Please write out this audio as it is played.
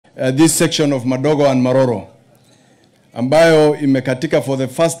this section of Madogo and Maroro, ambayo imekatika for the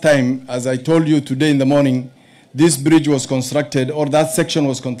first time. As I told you today in the morning, this bridge was constructed, or that section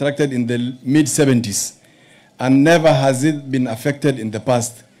was constructed in the mid-70s, and never has it been affected in the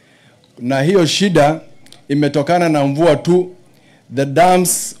past. Na hiyo shida imetokana na mvua tu. The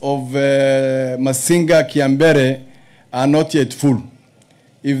dams of Masinga, Kiambere are not yet full.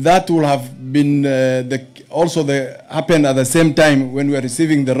 If that would have been happened at the same time when we are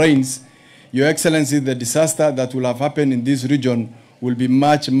receiving the rains, Your Excellency, the disaster that will have happened in this region will be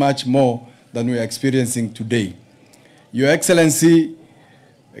much, much more than we are experiencing today. Your Excellency,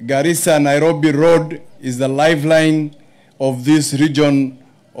 Garissa-Nairobi Road is the lifeline of this region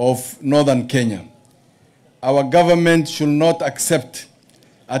of northern Kenya. Our government should not accept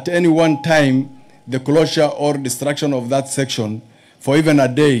at any one time the closure or destruction of that section for even a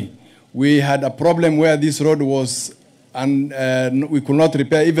day. We had a problem where this road was, and we could not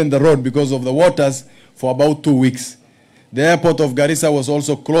repair even the road because of the waters for about 2 weeks. The airport of Garissa was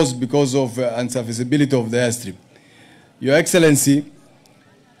also closed because of unserviceability of the airstrip. Your Excellency,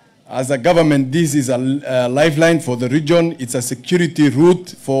 as a government, this is a lifeline for the region. It's a security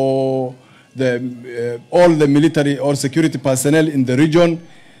route for all the military or security personnel in the region.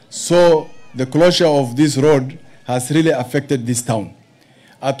 So the closure of this road has really affected this town.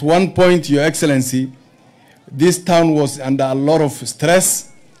 At one point, Your Excellency, this town was under a lot of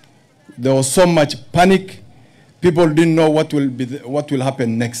stress. There was so much panic. People didn't know what will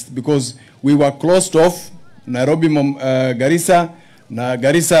happen next, because we were closed off. Nairobi, Garissa,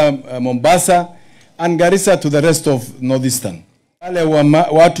 Garissa, Mombasa, and Garissa to the rest of Northeastern.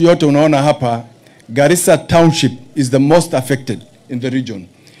 Watu yote unaona hapa, Garissa Township is the most affected in the region.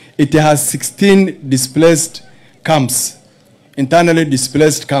 It has 16 displaced camps, internally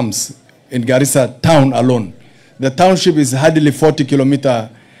displaced camps in Garissa town alone. The township is hardly 40-kilometer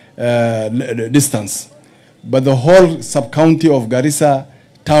distance, but the whole sub-county of Garissa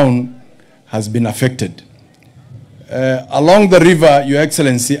town has been affected. Along the river, Your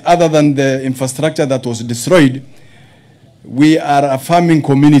Excellency, other than the infrastructure that was destroyed, we are a farming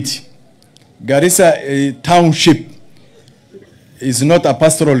community. Garissa Township is not a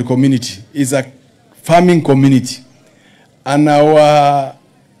pastoral community, it's a farming community. And our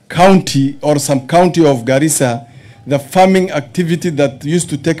county, or some county of Garissa, the farming activity that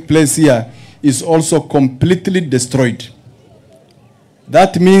used to take place here is also completely destroyed.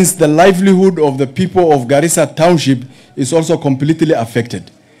 That means the livelihood of the people of Garissa Township is also completely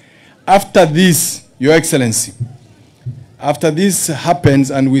affected. After this, Your Excellency, after this happens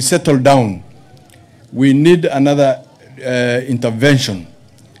and we settle down, we need another intervention,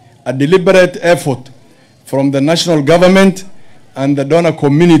 a deliberate effort from the national government and the donor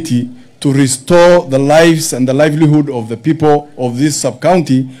community to restore the lives and the livelihood of the people of this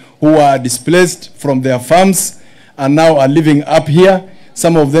sub-county who are displaced from their farms and now are living up here.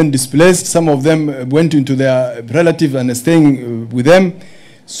 Some of them displaced, some of them went into their relative and staying with them.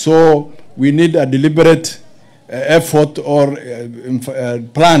 So we need a deliberate effort or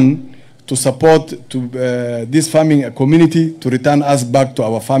plan to support this farming community to return us back to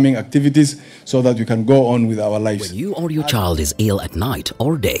our farming activities so that we can go on with our lives. When you or your child is ill at night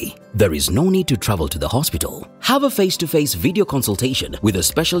or day, there is no need to travel to the hospital. Have a face-to-face video consultation with a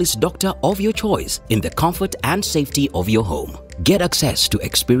specialist doctor of your choice in the comfort and safety of your home. Get access to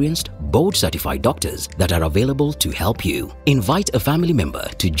experienced, board-certified doctors that are available to help you. Invite a family member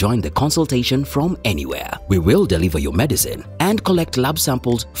to join the consultation from anywhere. We will deliver your medicine and collect lab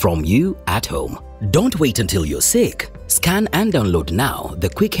samples from you at home. Don't wait until you're sick. Scan and download now the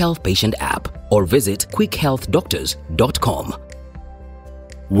Quick Health Patient app or visit quickhealthdoctors.com.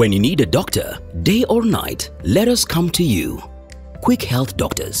 When you need a doctor, day or night, let us come to you. Quick Health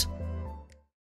Doctors.